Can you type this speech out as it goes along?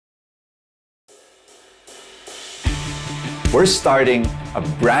We're starting a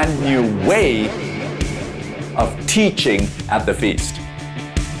brand new way of teaching at the feast.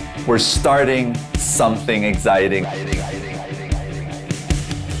 We're starting something exciting.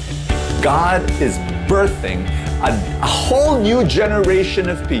 God is birthing a whole new generation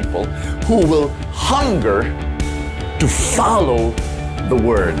of people who will hunger to follow the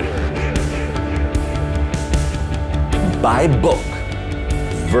Word. By book,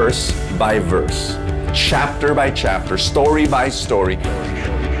 verse by verse, chapter by chapter, story by story.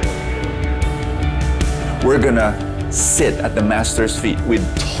 We're gonna sit at the Master's feet with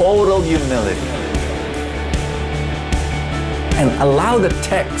total humility and allow the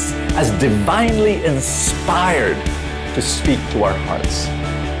text as divinely inspired to speak to our hearts.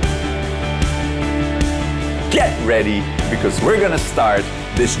 Get ready, because we're gonna start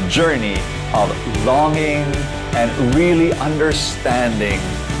this journey of longing and really understanding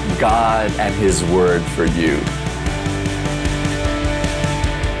God and His Word for you.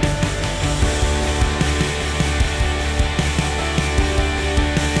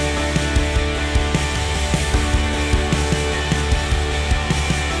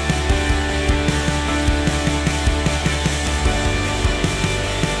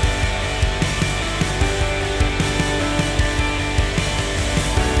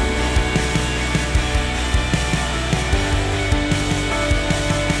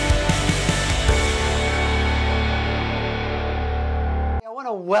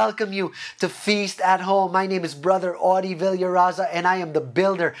 Welcome you to Feast at Home. My name is Brother Audie Villaraza, and I am the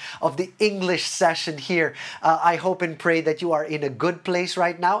builder of the English session here. I hope and pray that you are in a good place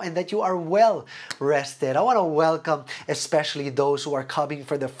right now and that you are well rested. I want to welcome especially those who are coming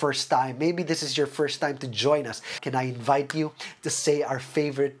for the first time. Maybe this is your first time to join us. Can I invite you to say our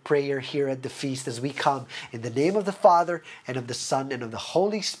favorite prayer here at the feast as we come in the name of the Father and of the Son and of the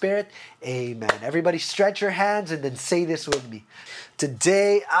Holy Spirit. Amen. Everybody stretch your hands and then say this with me.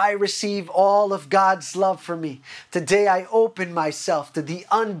 Today I receive all of God's love for me. Today I open myself to the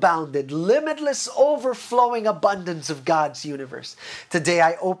unbounded, limitless, overflowing abundance of God's universe. Today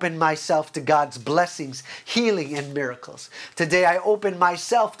I open myself to God's blessings, healing, and miracles. Today I open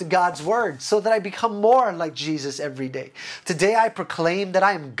myself to God's Word so that I become more like Jesus every day. Today I proclaim that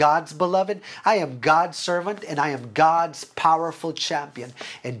I am God's beloved, I am God's servant, and I am God's powerful champion.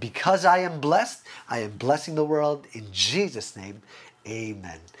 And because I am blessed, I am blessing the world in Jesus' name.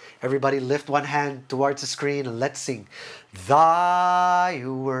 Amen. Everybody lift one hand towards the screen and let's sing. Thy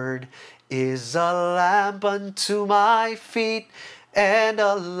word is a lamp unto my feet and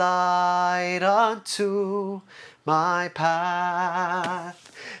a light unto my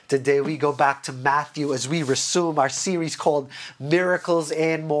path. Today we go back to Matthew as we resume our series called Miracles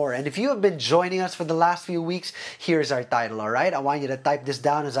and More. And if you have been joining us for the last few weeks, here's our title, all right? I want you to type this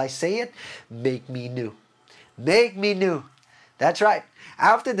down as I say it. Make me new. Make me new. That's right.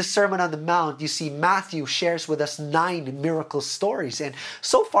 After the Sermon on the Mount, you see Matthew shares with us 9 miracle stories. And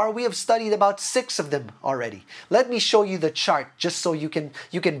so far, we have studied about 6 of them already. Let me show you the chart just so you can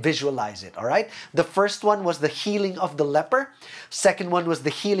visualize it, all right? The first one was the healing of the leper. Second one was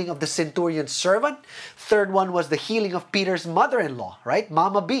the healing of the centurion's servant. Third one was the healing of Peter's mother-in-law, right?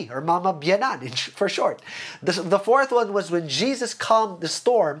 Mama B, or Mama Bianan for short. The fourth one was when Jesus calmed the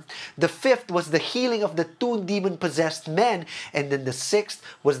storm. The fifth was the healing of the 2 demon-possessed men. And then the 6th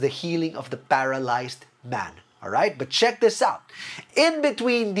was the healing of the paralyzed man. All right, but check this out. In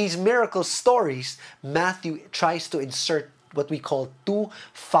between these miracle stories, Matthew tries to insert what we call 2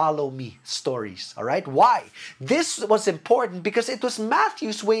 follow me stories. All right, why? This was important because it was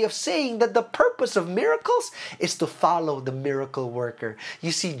Matthew's way of saying that the purpose of miracles is to follow the miracle worker.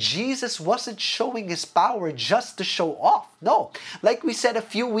 You see, Jesus wasn't showing His power just to show off. No, like we said a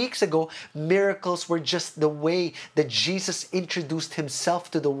few weeks ago, miracles were just the way that Jesus introduced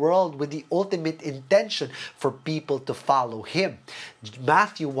Himself to the world with the ultimate intention for people to follow Him.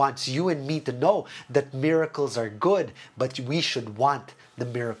 Matthew wants you and me to know that miracles are good, but we should want the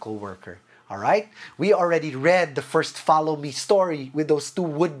miracle worker. All right? We already read the first follow me story with those 2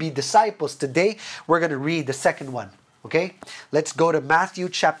 would-be disciples. Today, we're going to read the second one. Okay? Let's go to Matthew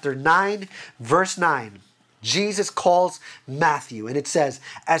chapter 9, verse 9. Jesus calls Matthew, and it says,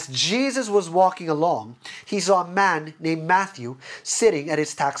 as Jesus was walking along, he saw a man named Matthew sitting at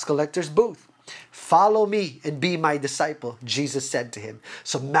his tax collector's booth. Follow me and be my disciple, Jesus said to him.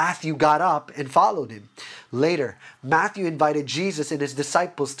 So Matthew got up and followed him. Later, Matthew invited Jesus and his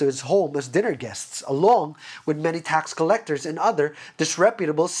disciples to his home as dinner guests, along with many tax collectors and other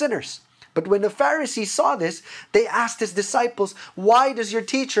disreputable sinners. But when the Pharisees saw this, they asked his disciples, why does your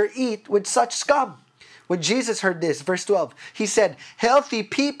teacher eat with such scum? When Jesus heard this, verse 12, he said, healthy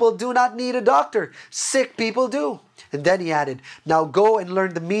people do not need a doctor, sick people do. And then he added, now go and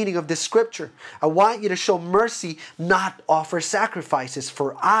learn the meaning of this scripture. I want you to show mercy, not offer sacrifices.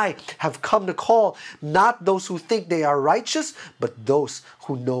 For I have come to call not those who think they are righteous, but those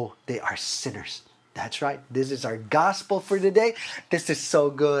who know they are sinners. That's right. This is our gospel for today. This is so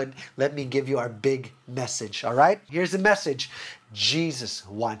good. Let me give you our big message. All right. Here's the message. Jesus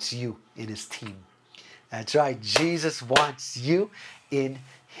wants you in his team. That's right. Jesus wants you in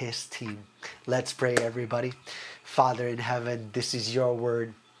his team. Let's pray, everybody. Father in heaven, this is your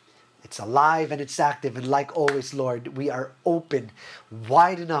word. It's alive and it's active. And like always, Lord, we are open,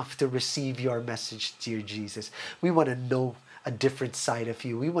 wide enough to receive your message, dear Jesus. We want to know a different side of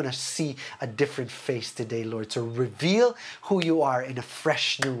you. We want to see a different face today, Lord. So reveal who you are in a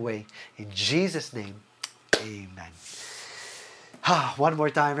fresh new way. In Jesus' name, amen. One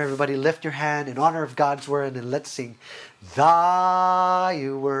more time, everybody, lift your hand in honor of God's word and let's sing. Thy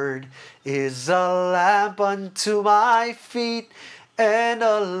word is a lamp unto my feet and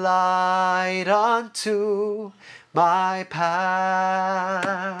a light unto my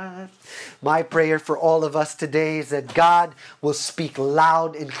path. My prayer for all of us today is that God will speak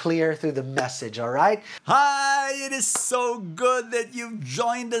loud and clear through the message, all right? Hi, it is so good that you've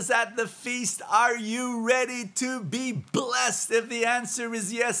joined us at the feast. Are you ready to be blessed? If the answer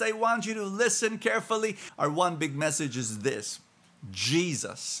is yes, I want you to listen carefully. Our one big message is this: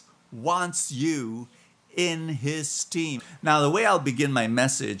 Jesus wants you in his team. Now, the way I'll begin my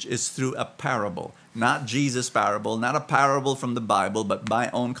message is through a parable. Not Jesus' parable, not a parable from the Bible, but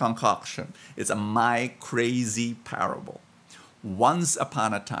my own concoction. It's a my crazy parable. Once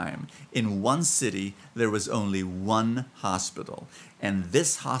upon a time, in one city, there was only one hospital. And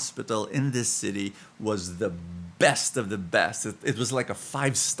this hospital in this city was the best of the best. It was like a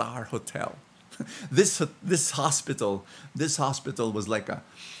 5-star hotel. This hospital was like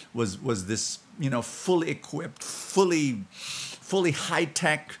was this, fully equipped, fully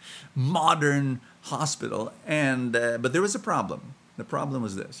high-tech, modern hospital. And but there was a problem. The problem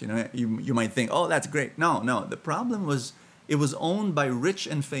was this. You might think, oh, that's great. No. The problem was it was owned by rich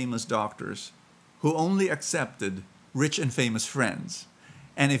and famous doctors who only accepted rich and famous friends.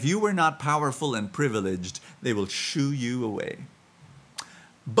 And if you were not powerful and privileged, they will shoo you away.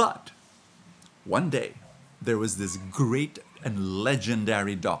 But one day, there was this great and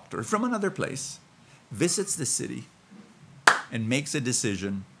legendary doctor from another place, visits the city, and makes a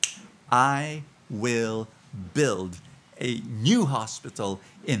decision. I will build a new hospital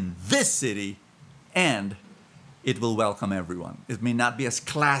in this city, and it will welcome everyone. It may not be as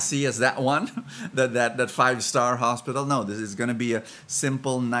classy as that one, that 5-star hospital. No, this is going to be a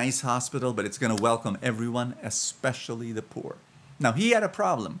simple, nice hospital, but it's going to welcome everyone, especially the poor. Now, he had a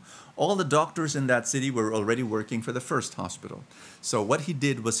problem. All the doctors in that city were already working for the first hospital. So what he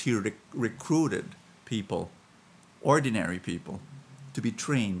did was he recruited people, ordinary people, to be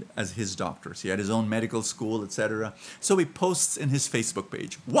trained as his doctors. He had his own medical school, etc. So he posts in his Facebook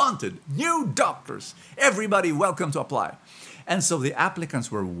page, wanted new doctors. Everybody welcome to apply. And so the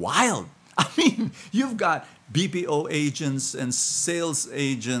applicants were wild. I mean, you've got BPO agents and sales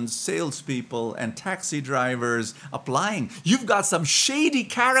agents, salespeople and taxi drivers applying. You've got some shady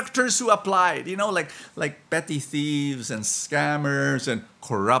characters who applied, like petty thieves and scammers and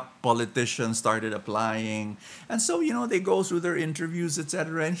corrupt politicians started applying. And so, they go through their interviews,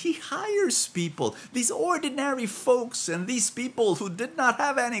 etc. And he hires people, these ordinary folks and these people who did not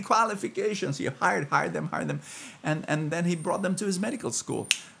have any qualifications. He hired them. And then he brought them to his medical school.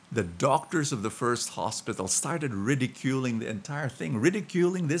 The doctors of the first hospital started ridiculing the entire thing,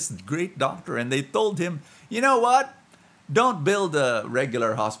 ridiculing this great doctor. And they told him, you know what? Don't build a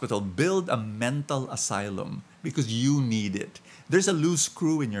regular hospital. Build a mental asylum because you need it. There's a loose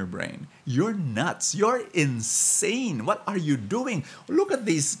screw in your brain. You're nuts. You're insane. What are you doing? Look at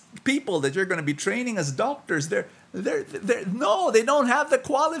these people that you're going to be training as doctors. No, they don't have the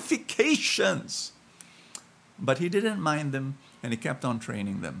qualifications. But he didn't mind them. And he kept on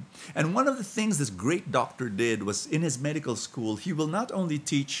training them. And one of the things this great doctor did was in his medical school, he will not only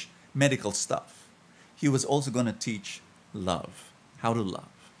teach medical stuff, he was also going to teach love, how to love.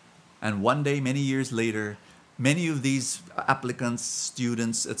 And one day, many years later, many of these applicants,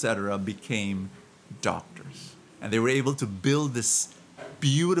 students, etc., became doctors. And they were able to build this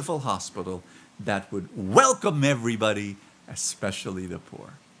beautiful hospital that would welcome everybody, especially the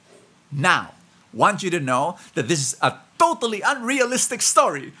poor. Now, want you to know that this is a totally unrealistic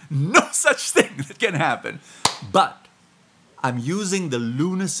story. No such thing that can happen. But I'm using the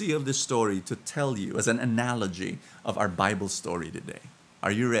lunacy of this story to tell you as an analogy of our Bible story today.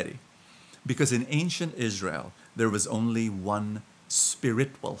 Are you ready? Because in ancient Israel, there was only one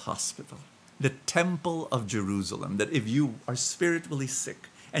spiritual hospital. the temple of Jerusalem, that if you are spiritually sick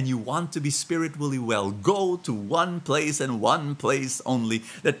and you want to be spiritually well, go to one place and one place only,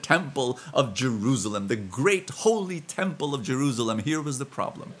 the temple of Jerusalem, the great holy temple of Jerusalem. Here was the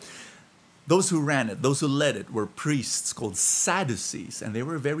problem. Those who ran it, those who led it, were priests called Sadducees, and they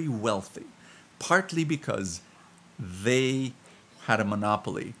were very wealthy, partly because they had a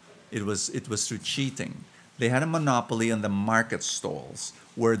monopoly. It was through cheating. They had a monopoly on the market stalls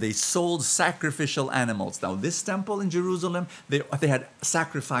where they sold sacrificial animals. Now, this temple in Jerusalem, they had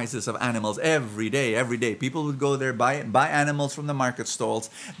sacrifices of animals every day, every day. People would go there, buy animals from the market stalls.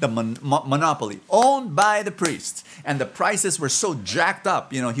 The monopoly, owned by the priests. And the prices were so jacked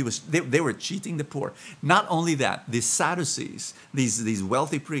up, they were cheating the poor. Not only that, the Sadducees, these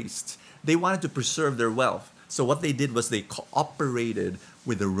wealthy priests, they wanted to preserve their wealth. So what they did was they cooperated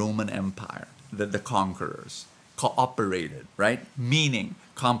with the Roman Empire, the conquerors. Cooperated, right? Meaning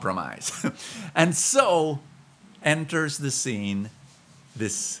compromise. And so enters the scene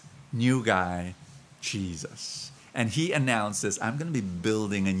this new guy, Jesus. And he announces, I'm going to be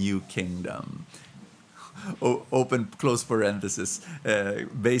building a new kingdom. Open, close parenthesis,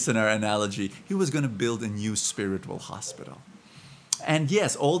 based on our analogy, he was going to build a new spiritual hospital. And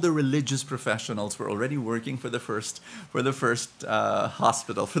yes, all the religious professionals were already working for the first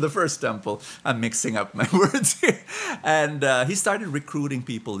hospital, for the first temple. I'm mixing up my words here. And he started recruiting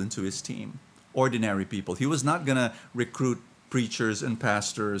people into his team, ordinary people. He was not going to recruit preachers and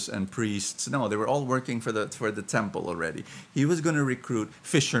pastors and priests. No, they were all working for the temple already. He was going to recruit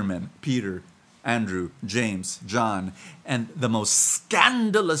fishermen, Peter, Andrew, James, John, and the most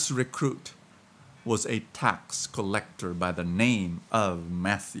scandalous recruit was a tax collector by the name of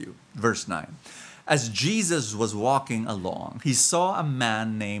Matthew. Verse 9. As Jesus was walking along, he saw a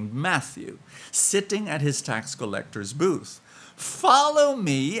man named Matthew sitting at his tax collector's booth. "Follow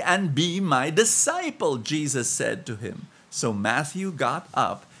me and be my disciple," Jesus said to him. So Matthew got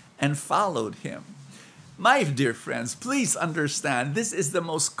up and followed him. My dear friends, please understand, this is the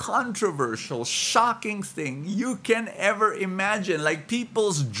most controversial, shocking thing you can ever imagine. Like,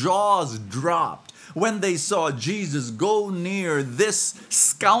 people's jaws dropped when they saw Jesus go near this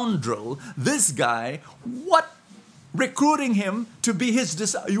scoundrel, this guy, recruiting him to be his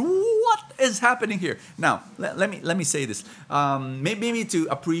disciple. What is happening here? Now, let me say this. Maybe to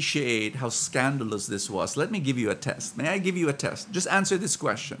appreciate how scandalous this was, let me give you a test. May I give you a test? Just answer this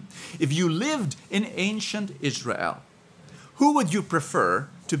question. If you lived in ancient Israel, who would you prefer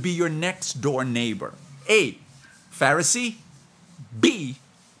to be your next door neighbor? A, Pharisee. B,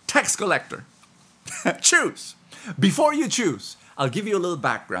 tax collector. Choose. Before you choose, I'll give you a little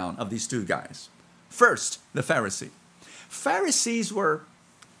background of these two guys. First, the Pharisee. Pharisees were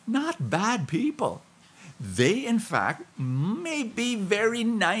not bad people. They, in fact, may be very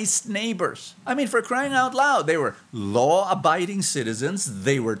nice neighbors. I mean, for crying out loud, they were law-abiding citizens.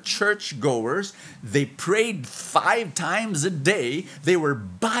 They were church-goers. They prayed 5 times a day. They were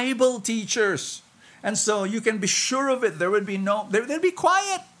Bible teachers. And so you can be sure of it. They'd be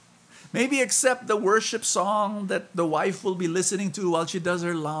quiet. Maybe except the worship song that the wife will be listening to while she does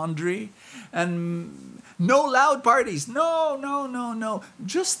her laundry. And no loud parties. No.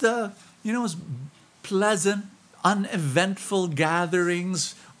 Just the, pleasant, uneventful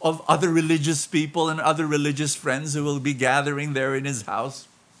gatherings of other religious people and other religious friends who will be gathering there in his house.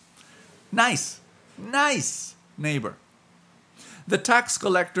 Nice neighbor. The tax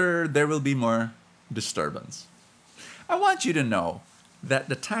collector, there will be more disturbance. I want you to know that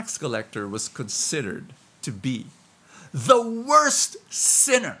the tax collector was considered to be the worst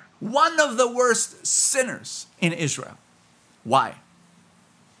sinner, one of the worst sinners in Israel. Why?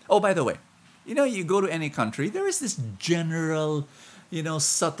 Oh, by the way, you go to any country, there is this general,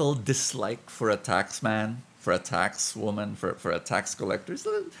 subtle dislike for a taxman, for a tax woman, for a tax collector.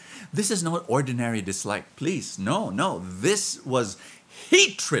 This is no ordinary dislike. Please, no. This was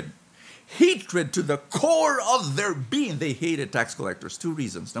hatred. Hatred to the core of their being. They hated tax collectors. 2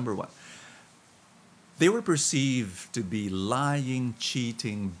 reasons. Number 1, they were perceived to be lying,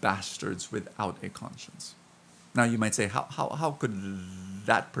 cheating bastards without a conscience. Now you might say, how could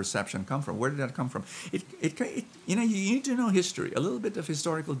that perception come from? Where did that come from? You need to know history, a little bit of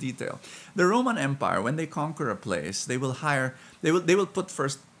historical detail. The Roman Empire, when they conquer a place, they will put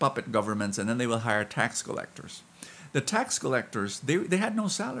first puppet governments, and then they will hire tax collectors. The tax collectors, they had no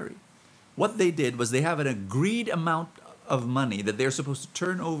salary. What they did was they have an agreed amount of money that they're supposed to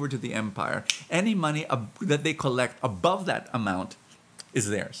turn over to the empire. Any money that they collect above that amount is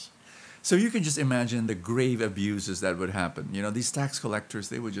theirs. So you can just imagine the grave abuses that would happen. These tax collectors,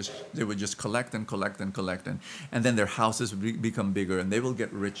 they would just collect and collect and collect, and then their houses would become bigger, and they will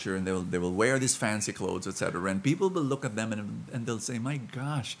get richer, and they will wear these fancy clothes, etc. And people will look at them and they'll say, "My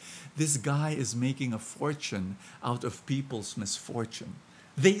gosh, this guy is making a fortune out of people's misfortune."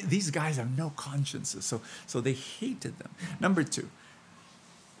 These guys have no consciences, so they hated them. Number two,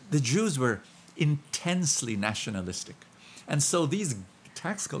 the Jews were intensely nationalistic, and so these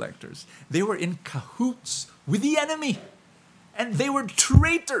tax collectors, they were in cahoots with the enemy, and they were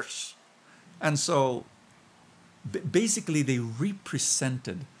traitors. And so basically they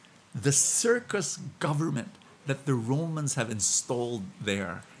represented the circus government that the Romans have installed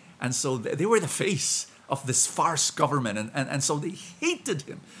there. And so they were the face of this farce government, and so they hated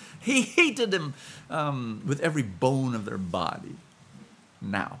him. He hated him with every bone of their body.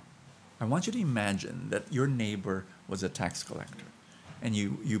 Now, I want you to imagine that your neighbor was a tax collector, and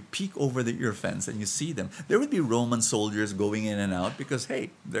you peek over your fence and you see them. There would be Roman soldiers going in and out because, hey,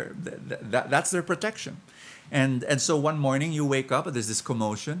 that's their protection. And so one morning you wake up and there's this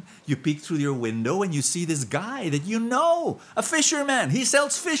commotion. You peek through your window and you see this guy that you know, a fisherman. He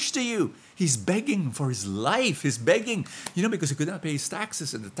sells fish to you. He's begging for his life. He's begging, because he could not pay his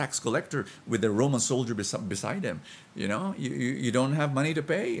taxes, and the tax collector with the Roman soldier beside him. You don't have money to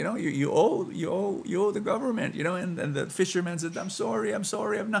pay. You owe the government. And the fisherman said, I'm sorry,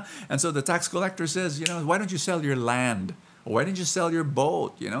 I'm not. And so the tax collector says, why don't you sell your land? Or why didn't you sell your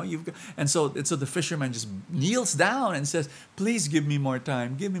boat? And so the fisherman just kneels down and says, please give me more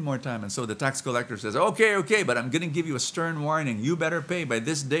time, give me more time. And so the tax collector says, okay, but I'm going to give you a stern warning. You better pay by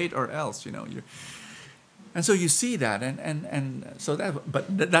this date or else, And so you see that, but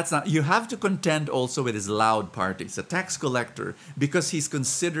that's not. You have to contend also with his loud parties. A tax collector, because he's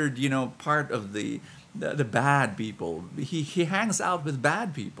considered, part of the bad people. He hangs out with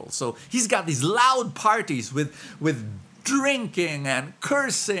bad people. So he's got these loud parties with drinking and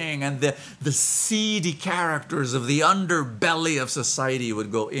cursing, and the seedy characters of the underbelly of society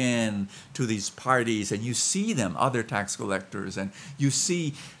would go in to these parties, and you see them, other tax collectors, and you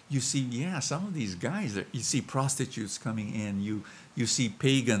see, some of these guys. You see prostitutes coming in. You see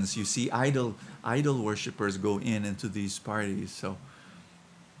pagans. You see idol worshippers go into these parties. So,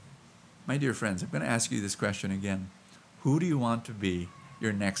 my dear friends, I'm going to ask you this question again: who do you want to be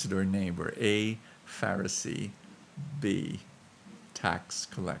your next door neighbor? A, Pharisee. B, tax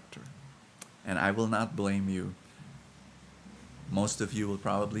collector. And I will not blame you. Most of you will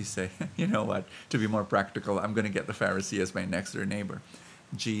probably say, you know what, to be more practical, I'm going to get the Pharisee as my next door neighbor.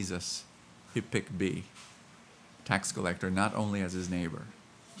 Jesus, he picked B, tax collector, not only as his neighbor,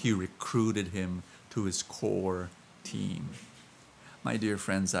 he recruited him to his core team. My dear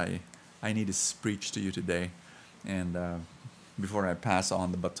friends, I need to preach to you today. And before I pass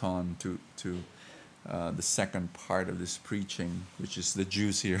on the baton to the second part of this preaching, which is the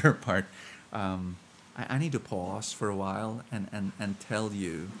juicier part, I need to pause for a while and tell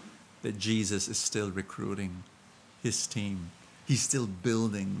you that Jesus is still recruiting his team. He's still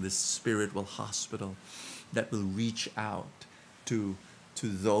building this spiritual hospital that will reach out to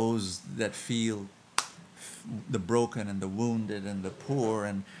those that feel the broken and the wounded and the poor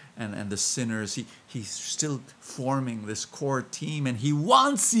and the sinners. He's still forming this core team, and he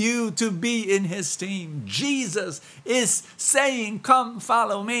wants you to be in his team. Jesus is saying, come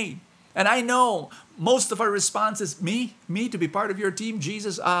follow me. And I know most of our response is, me to be part of your team,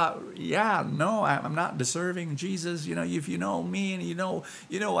 Jesus? No, I'm not deserving, Jesus. If you know me and you know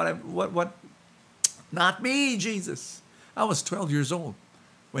what, not me, Jesus. I was 12 years old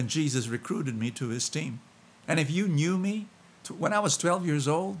when Jesus recruited me to his team. And if you knew me when I was 12 years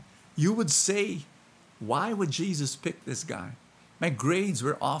old, you would say, why would Jesus pick this guy? My grades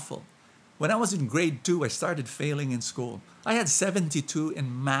were awful. When I was in grade 2, I started failing in school. I had 72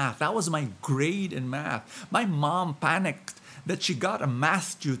 in math. That was my grade in math. My mom panicked that she got a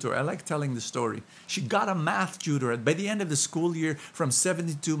math tutor. I like telling the story. She got a math tutor. By the end of the school year, from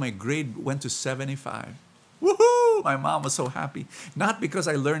 72, my grade went to 75. Woohoo! My mom was so happy. Not because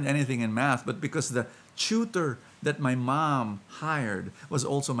I learned anything in math, but because the tutor that my mom hired was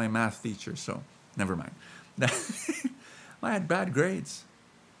also my math teacher. So, never mind. I had bad grades.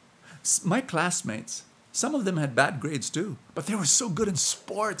 My classmates, some of them had bad grades too, but they were so good in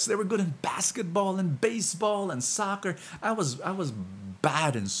sports. They were good in basketball and baseball and soccer. I was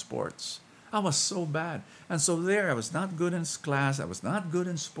bad in sports. I was so bad. And so I was not good in class. I was not good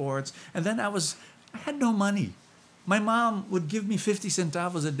in sports. And then I had no money. My mom would give me 50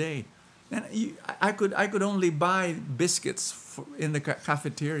 centavos a day. And I could only buy biscuits in the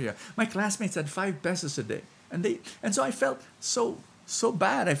cafeteria. My classmates had 5 pesos a day. And so I felt so so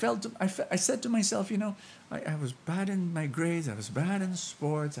bad. I said to myself, I was bad in my grades. I was bad in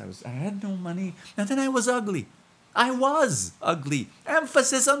sports. I had no money. And then I was ugly. I was ugly.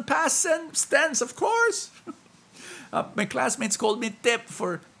 Emphasis on past tense, of course. My classmates called me Tip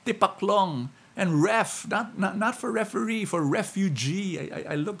for Tipaklong. And ref, not for referee, for refugee.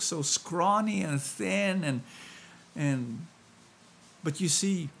 I look so scrawny and thin. But you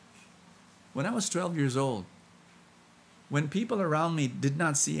see, when I was 12 years old, when people around me did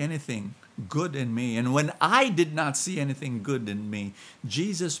not see anything good in me, and when I did not see anything good in me,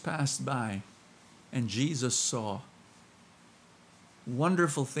 Jesus passed by and Jesus saw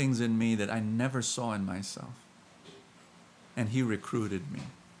wonderful things in me that I never saw in myself. And he recruited me.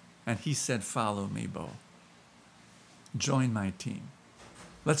 And he said, follow me, Bo. Join my team.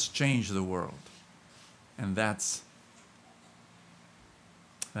 Let's change the world. And that's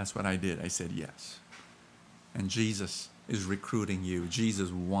what I did. I said yes. And Jesus is recruiting you. Jesus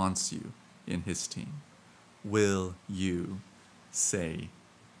wants you in his team. Will you say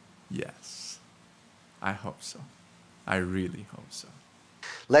yes? I hope so. I really hope so.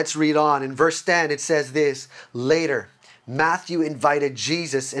 Let's read on. In verse 10, it says this: later, Matthew invited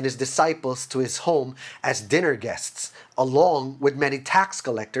Jesus and his disciples to his home as dinner guests, along with many tax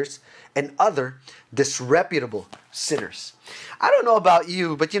collectors and other disreputable sinners. I don't know about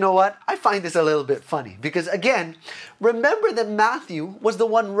you, but you know what? I find this a little bit funny because, again, remember that Matthew was the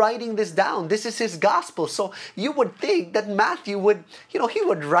one writing this down. This is his gospel. So you would think that Matthew would, he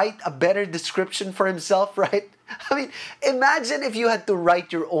would write a better description for himself, right? I mean, imagine if you had to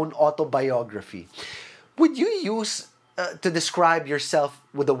write your own autobiography. Would you use to describe yourself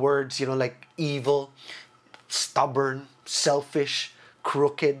with the words, like evil, stubborn, selfish,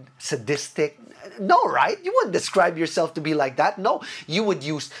 crooked, sadistic? No, right? You wouldn't describe yourself to be like that. No, you would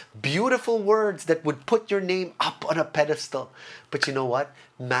use beautiful words that would put your name up on a pedestal. But you know what?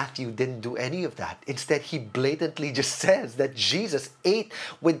 Matthew didn't do any of that. Instead, he blatantly just says that Jesus ate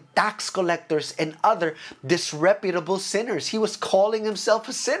with tax collectors and other disreputable sinners. He was calling himself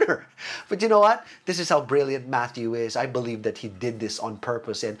a sinner. But you know what? This is how brilliant Matthew is. I believe that he did this on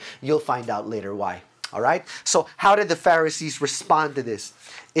purpose, and you'll find out later why. All right? So how did the Pharisees respond to this?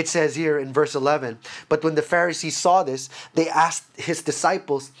 It says here in verse 11, but when the Pharisees saw this, they asked his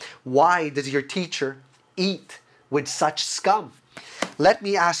disciples, why does your teacher eat with such scum? Let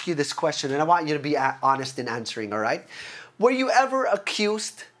me ask you this question, and I want you to be honest in answering, all right? Were you ever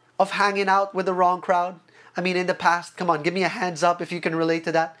accused of hanging out with the wrong crowd? I mean, in the past, come on, give me a hands up if you can relate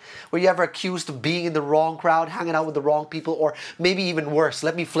to that. Were you ever accused of being in the wrong crowd, hanging out with the wrong people, or maybe even worse?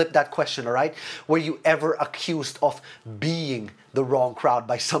 Let me flip that question, all right? Were you ever accused of being the wrong crowd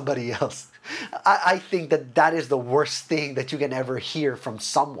by somebody else? I think that is the worst thing that you can ever hear from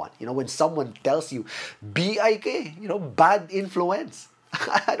someone. When someone tells you, BIK, bad influence.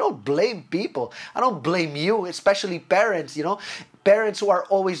 I don't blame people. I don't blame you, especially parents, Parents who are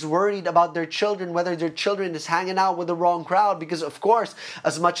always worried about their children, whether their children is hanging out with the wrong crowd, because of course,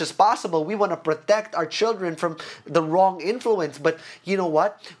 as much as possible, we want to protect our children from the wrong influence. But you know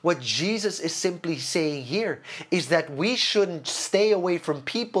what? What Jesus is simply saying here is that we shouldn't stay away from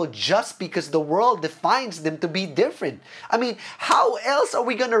people just because the world defines them to be different. I mean, how else are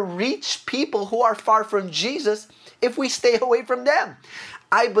we going to reach people who are far from Jesus if we stay away from them?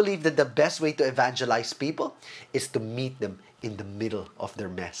 I believe that the best way to evangelize people is to meet them in the middle of their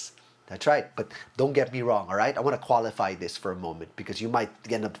mess. That's right. But don't get me wrong, all right? I want to qualify this for a moment because you might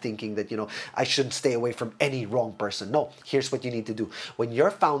end up thinking that, I shouldn't stay away from any wrong person. No, here's what you need to do. When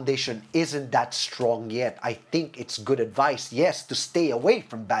your foundation isn't that strong yet, I think it's good advice, yes, to stay away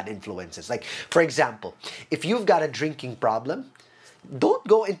from bad influences. Like, for example, if you've got a drinking problem, don't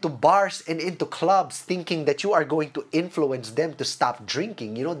go into bars and into clubs thinking that you are going to influence them to stop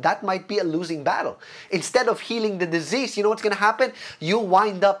drinking. That might be a losing battle. Instead of healing the disease, you know what's going to happen? You'll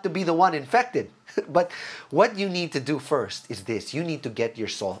wind up to be the one infected. But what you need to do first is this. You need to get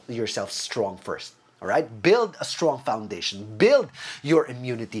yourself strong first. All right? Build a strong foundation. Build your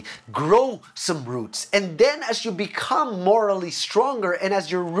immunity. Grow some roots. And then as you become morally stronger and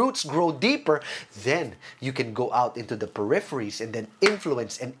as your roots grow deeper, then you can go out into the peripheries and then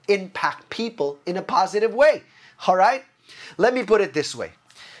influence and impact people in a positive way. All right? Let me put it this way.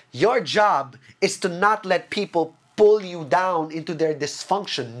 Your job is to not let people pull you down into their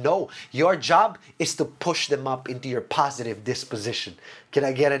dysfunction. No, your job is to push them up into your positive disposition. Can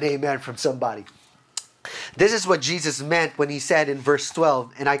I get an amen from somebody? This is what Jesus meant when he said in verse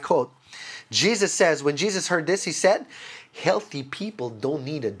 12, and I quote, Jesus says, when Jesus heard this, he said, healthy people don't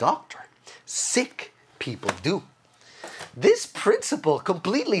need a doctor. Sick people do. This principle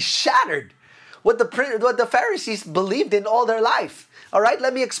completely shattered what the Pharisees believed in all their life. All right,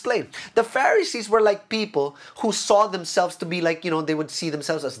 let me explain. The Pharisees were like people who saw themselves to be like, they would see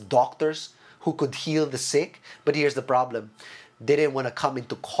themselves as doctors who could heal the sick. But here's the problem. They didn't want to come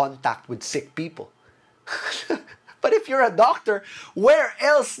into contact with sick people. But if you're a doctor, where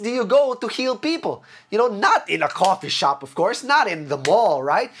else do you go to heal people? Not in a coffee shop, of course, not in the mall,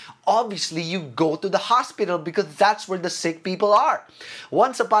 right? Obviously, you go to the hospital because that's where the sick people are.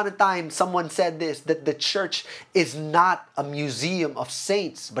 Once upon a time, someone said this, that the church is not a museum of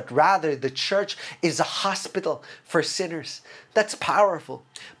saints, but rather the church is a hospital for sinners. That's powerful.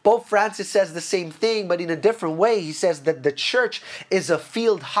 Pope Francis says the same thing, but in a different way. He says that the church is a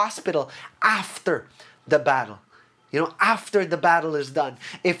field hospital after the battle. After the battle is done.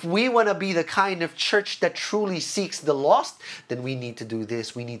 If we want to be the kind of church that truly seeks the lost, then we need to do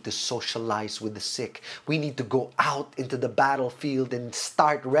this. We need to socialize with the sick. We need to go out into the battlefield and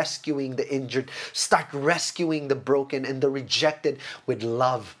start rescuing the injured, start rescuing the broken and the rejected with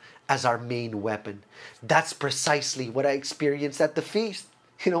love as our main weapon. That's precisely what I experienced at the feast.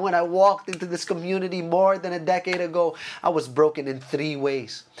 When I walked into this community more than a decade ago, I was broken in 3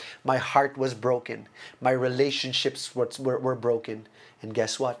 ways. My heart was broken. My relationships were broken. And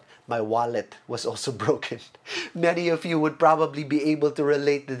guess what? My wallet was also broken. Many of you would probably be able to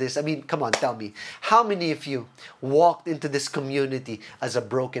relate to this. I mean, come on, tell me. How many of you walked into this community as a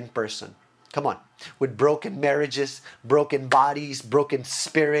broken person? Come on. With broken marriages, broken bodies, broken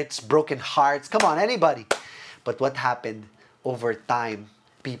spirits, broken hearts. Come on, anybody. But what happened? Over time,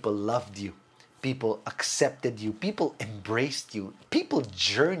 people loved you. People accepted you. People embraced you. People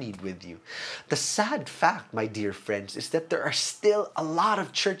journeyed with you. The sad fact, my dear friends, is that there are still a lot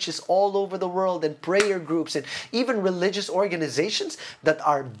of churches all over the world and prayer groups and even religious organizations that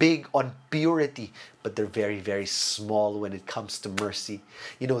are big on purity, but they're very, very small when it comes to mercy.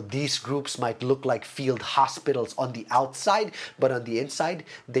 These groups might look like field hospitals on the outside, but on the inside,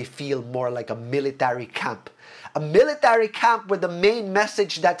 they feel more like a military camp. A military camp where the main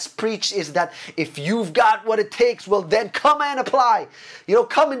message that's preached is that if you've got what it takes, well then come and apply.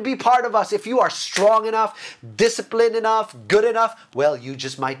 Come and be part of us. If you are strong enough, disciplined enough, good enough, well, you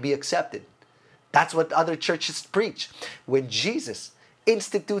just might be accepted. That's what other churches preach. When Jesus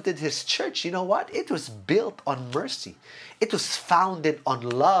instituted his church, you know what? It was built on mercy. It was founded on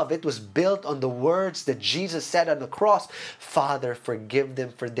love. It was built on the words that Jesus said on the cross, Father, forgive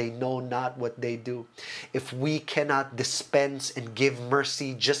them for they know not what they do. If we cannot dispense and give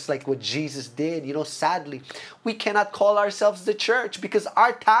mercy just like what Jesus did, sadly, we cannot call ourselves the church because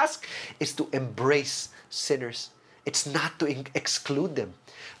our task is to embrace sinners. It's not to exclude them.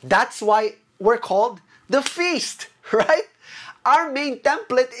 That's why we're called the feast, right? Our main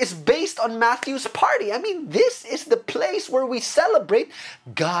template is based on Matthew's party. I mean, this is the place where we celebrate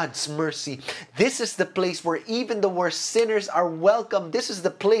God's mercy. This is the place where even the worst sinners are welcome. This is the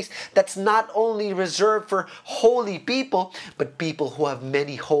place that's not only reserved for holy people, but people who have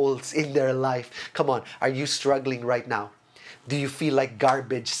many holes in their life. Come on, are you struggling right now? Do you feel like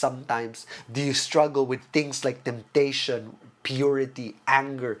garbage sometimes? Do you struggle with things like temptation, purity,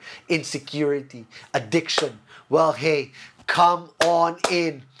 anger, insecurity, addiction? Well, hey, come on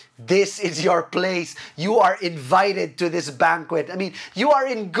in. This is your place. You are invited to this banquet. I mean, you are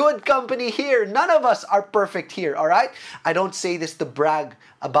in good company here. None of us are perfect here, all right? I don't say this to brag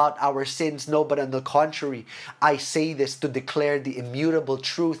about our sins, no, but on the contrary, I say this to declare the immutable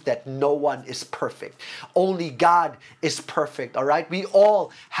truth that no one is perfect. Only God is perfect, all right? We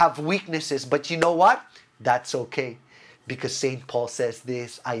all have weaknesses, but you know what? That's okay. Because St. Paul says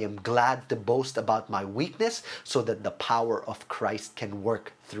this, I am glad to boast about my weakness so that the power of Christ can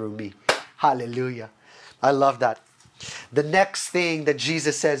work through me. Hallelujah. I love that. The next thing that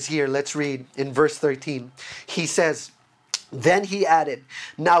Jesus says here, let's read in verse 13. He says, then he added,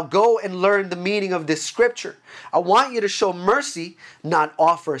 now go and learn the meaning of this scripture. I want you to show mercy, not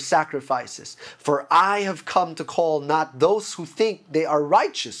offer sacrifices. For I have come to call not those who think they are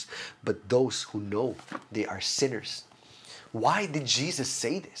righteous, but those who know they are sinners. Why did Jesus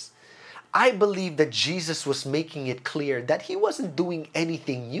say this? I believe that Jesus was making it clear that he wasn't doing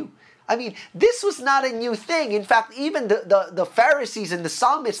anything new. I mean, this was not a new thing. In fact, even the Pharisees and the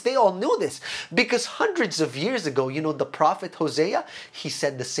psalmists, they all knew this. Because hundreds of years ago, the prophet Hosea, he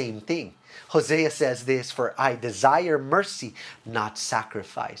said the same thing. Hosea says this, "For I desire mercy, not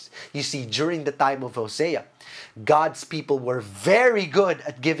sacrifice." You see, during the time of Hosea, God's people were very good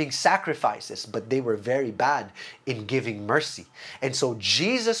at giving sacrifices, but they were very bad in giving mercy. And so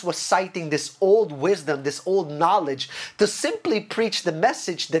Jesus was citing this old wisdom, this old knowledge, to simply preach the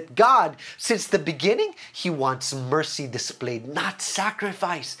message that God, since the beginning, He wants mercy displayed, not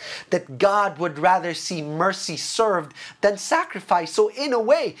sacrifice. That God would rather see mercy served than sacrifice. So in a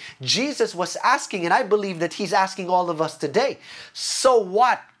way, Jesus was asking, and I believe that He's asking all of us today, so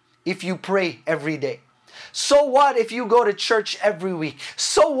what if you pray every day? So what if you go to church every week?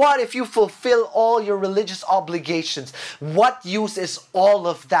 So what if you fulfill all your religious obligations? What use is all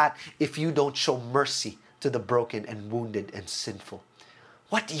of that if you don't show mercy to the broken and wounded and sinful?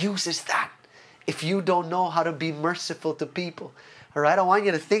 What use is that if you don't know how to be merciful to people? All right, I want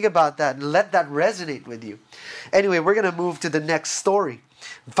you to think about that and let that resonate with you. Anyway, we're going to move to the next story.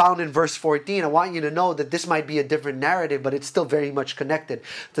 Found in verse 14. I want you to know that this might be a different narrative, but it's still very much connected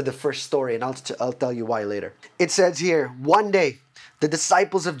to the first story, and I'll tell you why later. It says here, "One day, the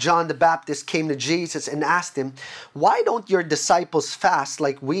disciples of John the Baptist came to Jesus and asked Him, 'Why don't your disciples fast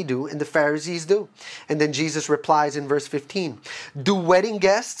like we do and the Pharisees do?' And then Jesus replies in verse 15, 'Do wedding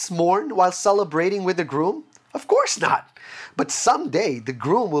guests mourn while celebrating with the groom? Of course not. But someday the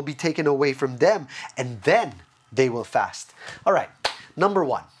groom will be taken away from them, and then they will fast.'" All right. Number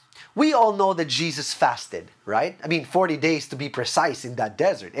one, we all know that Jesus fasted, right? 40 days to be precise in that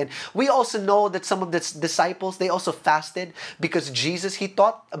desert. And we also know that some of the disciples, they also fasted because Jesus, He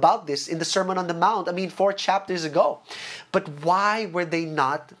taught about this in the Sermon on the Mount, 4 chapters ago. But why were they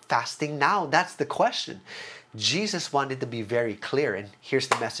not fasting now? That's the question. Jesus wanted to be very clear, and here's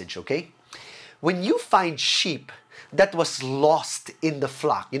the message, okay? When you find sheep that was lost in the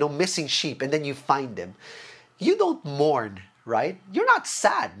flock, missing sheep, and then you find them, you don't mourn, right? You're not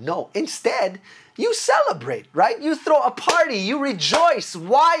sad. No. Instead, you celebrate, right? You throw a party. You rejoice.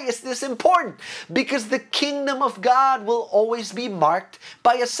 Why is this important? Because the kingdom of God will always be marked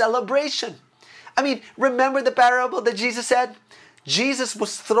by a celebration. Remember the parable that Jesus said? Jesus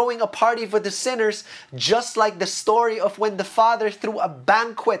was throwing a party for the sinners, just like the story of when the father threw a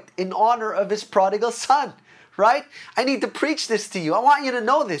banquet in honor of his prodigal son, right? I need to preach this to you. I want you to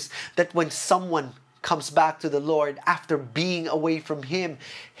know this, that when someone comes back to the Lord after being away from Him,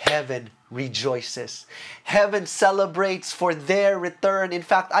 heaven rejoices. Heaven celebrates for their return. In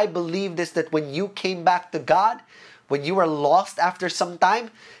fact, I believe this, that when you came back to God, when you were lost after some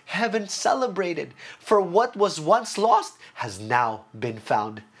time, heaven celebrated. For what was once lost has now been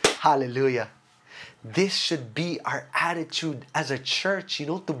found. Hallelujah. This should be our attitude as a church,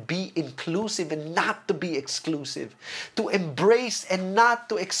 to be inclusive and not to be exclusive, to embrace and not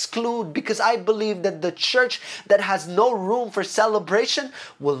to exclude, because I believe that the church that has no room for celebration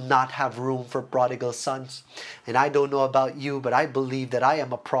will not have room for prodigal sons. And I don't know about you, but I believe that I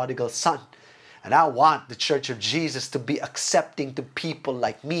am a prodigal son. And I want the Church of Jesus to be accepting to people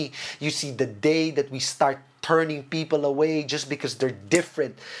like me. You see, the day that we start turning people away just because they're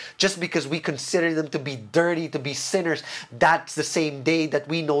different, just because we consider them to be dirty, to be sinners, that's the same day that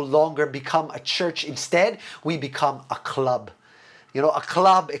we no longer become a church. Instead, we become a club. A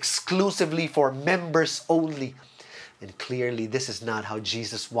club exclusively for members only. And clearly, this is not how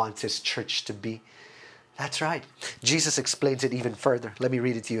Jesus wants His church to be. That's right. Jesus explains it even further. Let me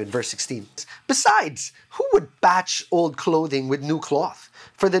read it to you in verse 16. "Besides, who would patch old clothing with new cloth?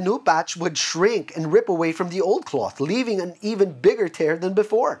 For the new patch would shrink and rip away from the old cloth, leaving an even bigger tear than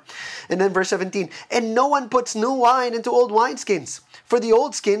before." And then verse 17. "And no one puts new wine into old wineskins, for the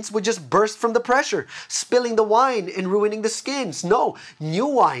old skins would just burst from the pressure, spilling the wine and ruining the skins. No, new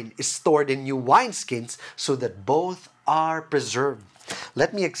wine is stored in new wineskins, so that both are preserved."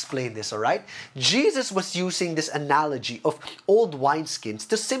 Let me explain this, all right? Jesus was using this analogy of old wineskins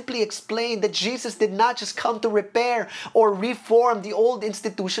to simply explain that Jesus did not just come to repair or reform the old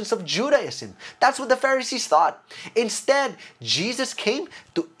institutions of Judaism. That's what the Pharisees thought. Instead, Jesus came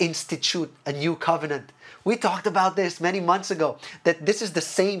to institute a new covenant. We talked about this many months ago, that this is the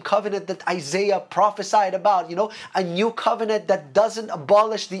same covenant that Isaiah prophesied about, a new covenant that doesn't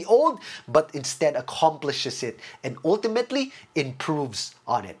abolish the old, but instead accomplishes it and ultimately improves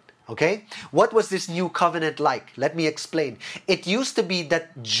on it. Okay? What was this new covenant like? Let me explain. It used to be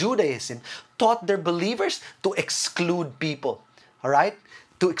that Judaism taught their believers to exclude people. All right?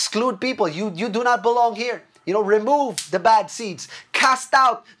 To exclude people. You do not belong here. Remove the bad seeds. Cast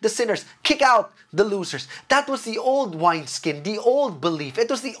out the sinners. Kick out the losers. That was the old wineskin, the old belief. It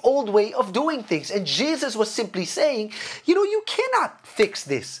was the old way of doing things. And Jesus was simply saying, you cannot fix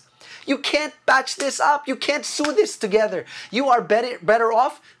this. You can't patch this up. You can't sew this together. You are better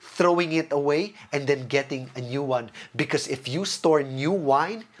off throwing it away and then getting a new one. Because if you store new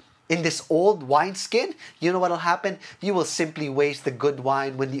wine in this old wineskin, you know what will happen? You will simply waste the good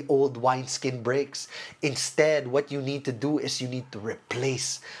wine when the old wineskin breaks. Instead, what you need to do is you need to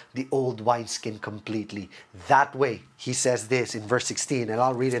replace the old wineskin completely. That way, he says this in verse 16, and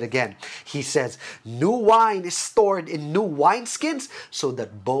I'll read it again. He says, new wine is stored in new wineskins so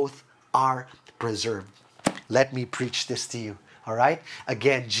that both are preserved. Let me preach this to you. All right?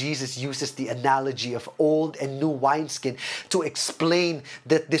 Again, Jesus uses the analogy of old and new wineskin to explain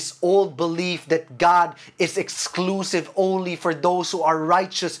that this old belief that God is exclusive only for those who are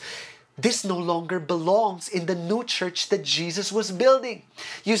righteous, this no longer belongs in the new church that Jesus was building.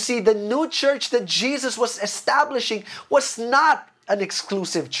 You see, the new church that Jesus was establishing was not an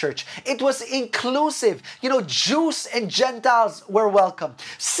exclusive church. It was inclusive. You know, Jews and Gentiles were welcome.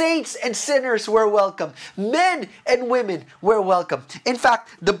 Saints and sinners were welcome. Men and women were welcome. In fact,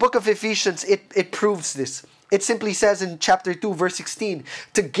 the book of Ephesians, it proves this. It simply says in chapter 2, verse 16,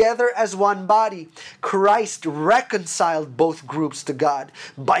 together as one body, Christ reconciled both groups to God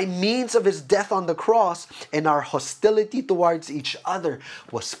by means of his death on the cross, and our hostility towards each other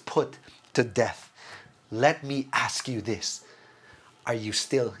was put to death. Let me ask you this. Are you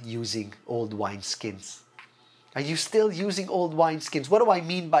still using old wineskins? Are you still using old wineskins? What do I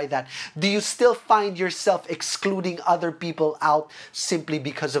mean by that? Do you still find yourself excluding other people out simply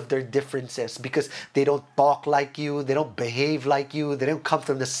because of their differences? Because they don't talk like you, they don't behave like you, they don't come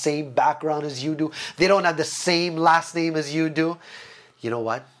from the same background as you do, they don't have the same last name as you do? You know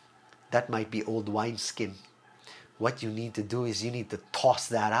what? That might be old wineskin. What you need to do is you need to toss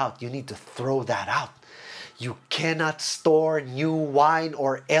that out. You need to throw that out. You cannot store new wine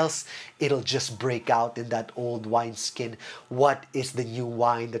or else it'll just break out in that old wineskin. What is the new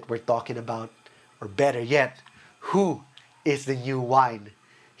wine that we're talking about? Or better yet, who is the new wine?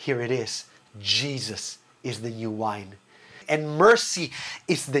 Here it is. Jesus is the new wine. And mercy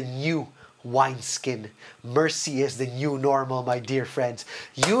is the new wineskin. Mercy is the new normal, my dear friends.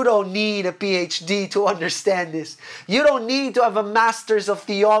 You don't need a PhD to understand this. You don't need to have a master's of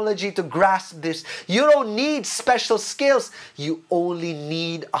theology to grasp this. You don't need special skills. You only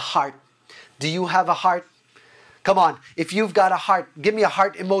need a heart. Do you have a heart? Come on. If you've got a heart, give me a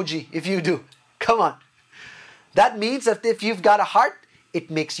heart emoji if you do. Come on. That means that if you've got a heart,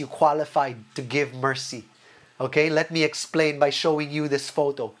 it makes you qualified to give mercy. Okay, let me explain by showing you this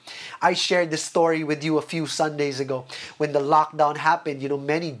photo. I shared this story with you a few Sundays ago. When the lockdown happened, you know,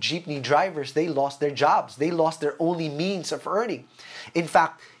 many jeepney drivers, they lost their jobs. They lost their only means of earning. In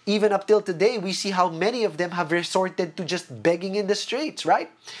fact, even up till today, we see how many of them have resorted to just begging in the streets, right?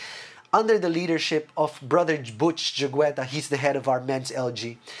 Under the leadership of Brother Butch Jagueta, he's the head of our men's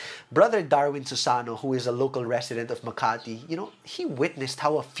LG. Brother Darwin Susano, who is a local resident of Makati, you know, he witnessed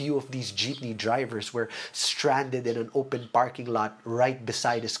how a few of these jeepney drivers were stranded in an open parking lot right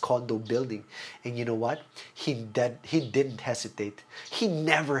beside his condo building. And you know what? He didn't hesitate. He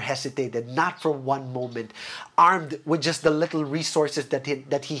never hesitated, not for one moment. Armed with just the little resources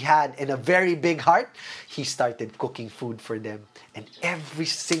that he had and a very big heart, he started cooking food for them. And every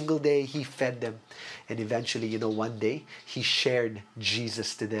single day, he fed them. And eventually, you know, one day, he shared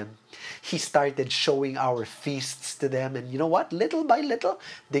Jesus to them. He started showing our feasts to them. And you know what? Little by little,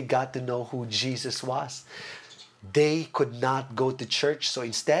 they got to know who Jesus was. They could not go to church, so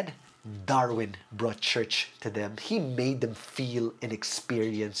instead, Darwin brought church to them. He made them feel and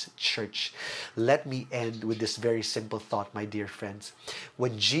experience church. Let me end with this very simple thought, my dear friends.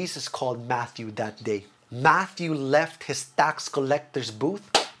 When Jesus called Matthew that day, Matthew left his tax collector's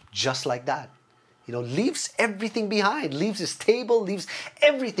booth just like that. You know, leaves everything behind, leaves his table, leaves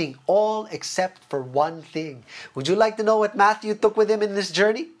everything, all except for one thing. Would you like to know what Matthew took with him in this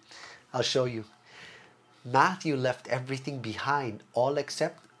journey? I'll show you. Matthew left everything behind, all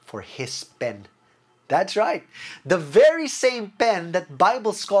except for his pen. That's right. The very same pen that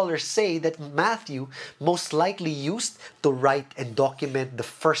Bible scholars say that Matthew most likely used to write and document the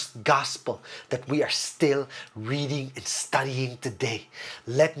first gospel that we are still reading and studying today.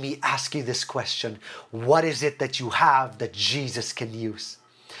 Let me ask you this question. What is it that you have that Jesus can use?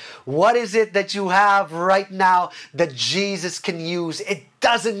 What is it that you have right now that Jesus can use? It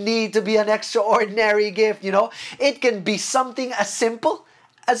doesn't need to be an extraordinary gift, you know. It can be something as simple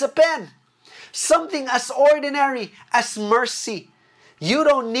as a pen. Something as ordinary as mercy. You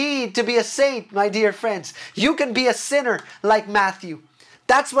don't need to be a saint, my dear friends. You can be a sinner like Matthew.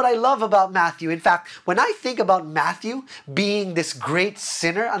 That's what I love about Matthew. In fact, when I think about Matthew being this great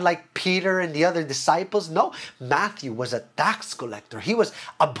sinner, unlike Peter and the other disciples, no, Matthew was a tax collector. He was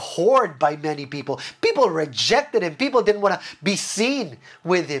abhorred by many people. People rejected him. People didn't want to be seen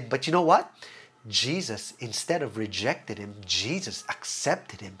with him. But you know what? Jesus, instead of rejected him, Jesus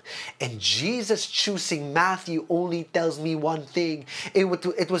accepted him. And Jesus choosing Matthew only tells me one thing. It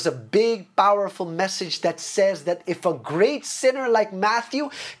was a big, powerful message that says that if a great sinner like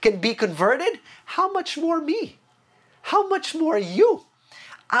Matthew can be converted, how much more me? How much more you?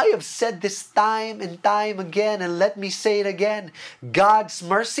 I have said this time and time again, and let me say it again. God's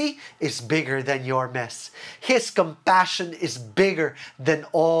mercy is bigger than your mess. His compassion is bigger than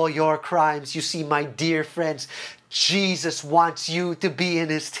all your crimes. You see, my dear friends, Jesus wants you to be in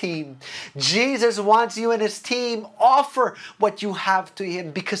His team. Jesus wants you in His team. Offer what you have to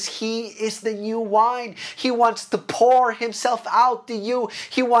Him because He is the new wine. He wants to pour Himself out to you.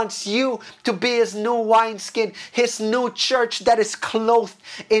 He wants you to be His new wineskin, His new church that is clothed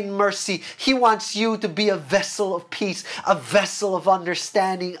in mercy. He wants you to be a vessel of peace, a vessel of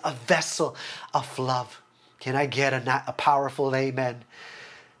understanding, a vessel of love. Can I get a powerful amen?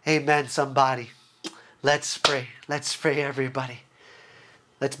 Amen, somebody. Let's pray. Let's pray, everybody.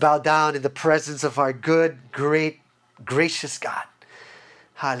 Let's bow down in the presence of our good, great, gracious God.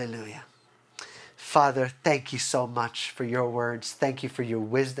 Hallelujah. Father, thank you so much for your words. Thank you for your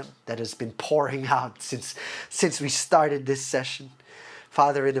wisdom that has been pouring out since we started this session.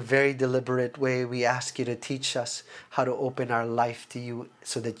 Father, in a very deliberate way, we ask you to teach us how to open our life to you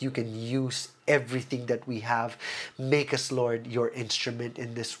so that you can use everything that we have. Make us, Lord, your instrument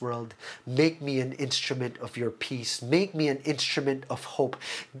in this world. Make me an instrument of your peace. Make me an instrument of hope.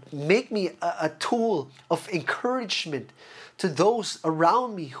 Make me a tool of encouragement to those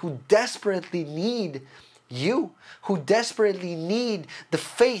around me who desperately need you, who desperately need the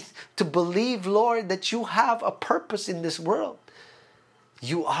faith to believe, Lord, that you have a purpose in this world.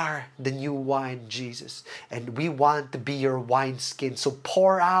 You are the new wine, Jesus, and we want to be your wineskin. So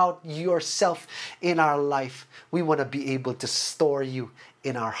pour out yourself in our life. We want to be able to store you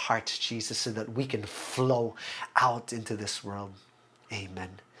in our hearts, Jesus, so that we can flow out into this world.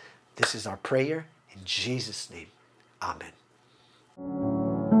 Amen. This is our prayer in Jesus' name. Amen.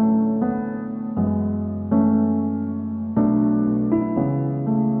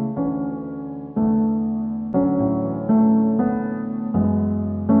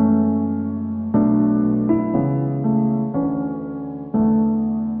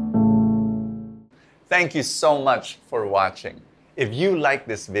 Thank you so much for watching. If you like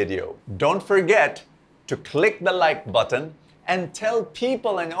this video, don't forget to click the like button and tell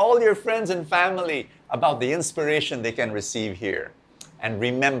people and all your friends and family about the inspiration they can receive here. And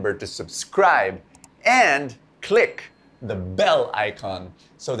remember to subscribe and click the bell icon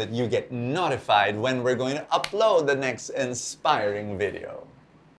so that you get notified when we're going to upload the next inspiring video.